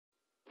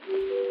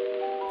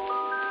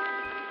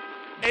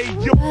I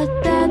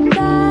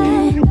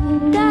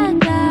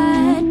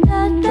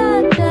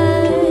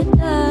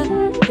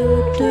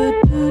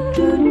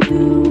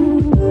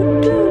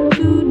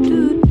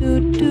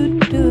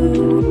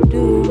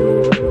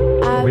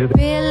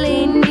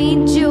really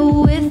need you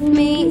with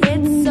me.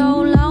 It's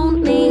so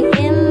lonely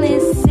in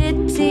this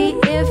city.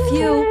 If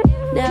you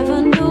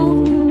never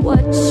knew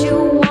what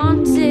you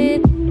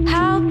wanted,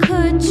 how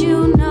could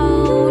you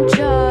know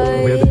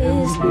joy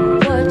is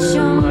what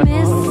you're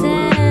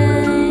missing?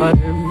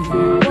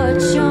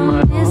 What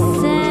you're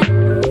missing?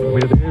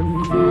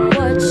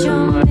 What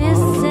you're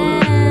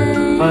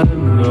missing? I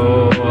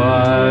know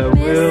I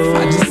will. I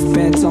just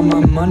spent all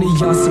my money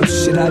on some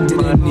shit I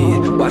didn't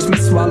need. Watch me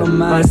swallow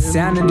my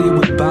insanity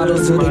with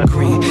bottles of the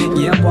green.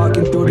 Yeah, I'm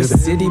walking through the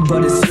city,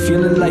 but it's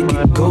feeling like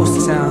a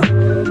ghost town.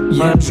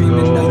 Yeah, I'm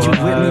dreaming of you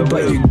with me,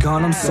 but you're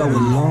gone, I'm so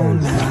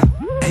alone now.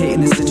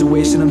 Hating the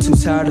situation, I'm too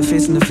tired of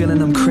facing the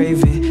feeling I'm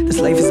craving. This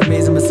life is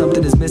amazing, but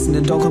something is missing.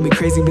 And don't call me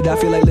crazy, but I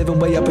feel like living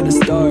way up in the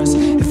stars.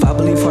 If I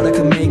believe hard, I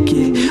can make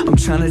it. I'm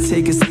trying to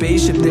take a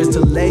spaceship, there's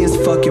delay, it's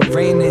fucking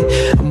raining.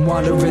 I'm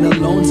wandering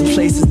alone to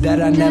places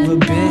that I've never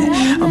been.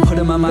 I'm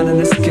putting my mind in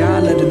the sky,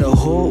 letting the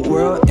whole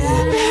world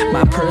in.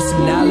 My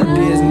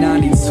personality is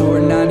 92 or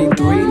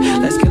 93.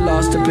 Let's get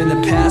lost up in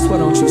the past, why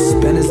don't you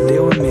spend this day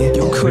with me?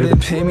 You couldn't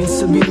pay me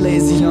to be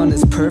lazy on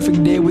this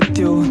perfect day with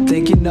you.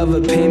 Thinking of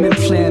a payment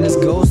plan as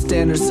gold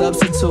standard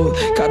substitute.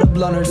 Got a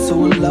blunt or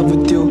two in love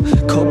with you.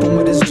 Coping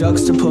with this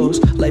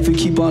juxtaposed life we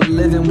keep on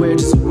living, we're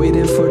just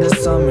waiting for the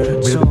summer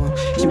June.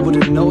 You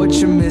wouldn't know what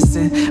you're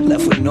missing,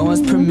 left with no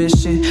one's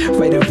permission.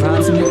 Writing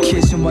rhymes in your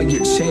kitchen while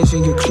you're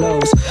changing your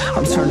clothes.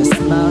 I'm turning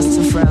smiles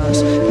to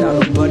frowns, now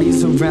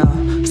nobody's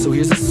around. So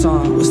here's a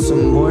song with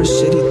some more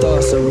shitty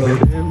thoughts I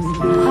wrote.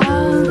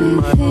 I'll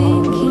be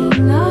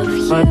thinking of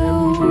you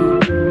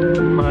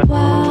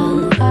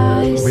while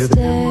I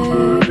stare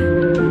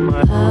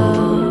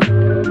out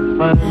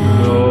at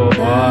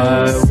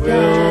the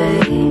sky.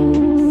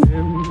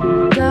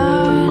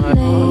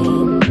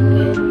 Darling,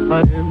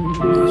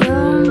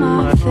 you're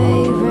my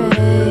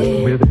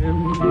favorite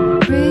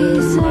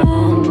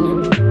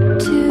reason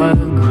to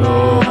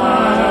cry.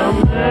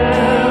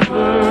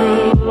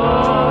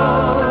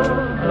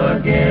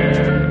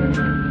 Again,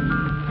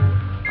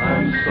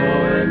 I'm so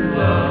in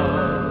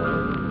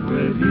love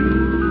with you.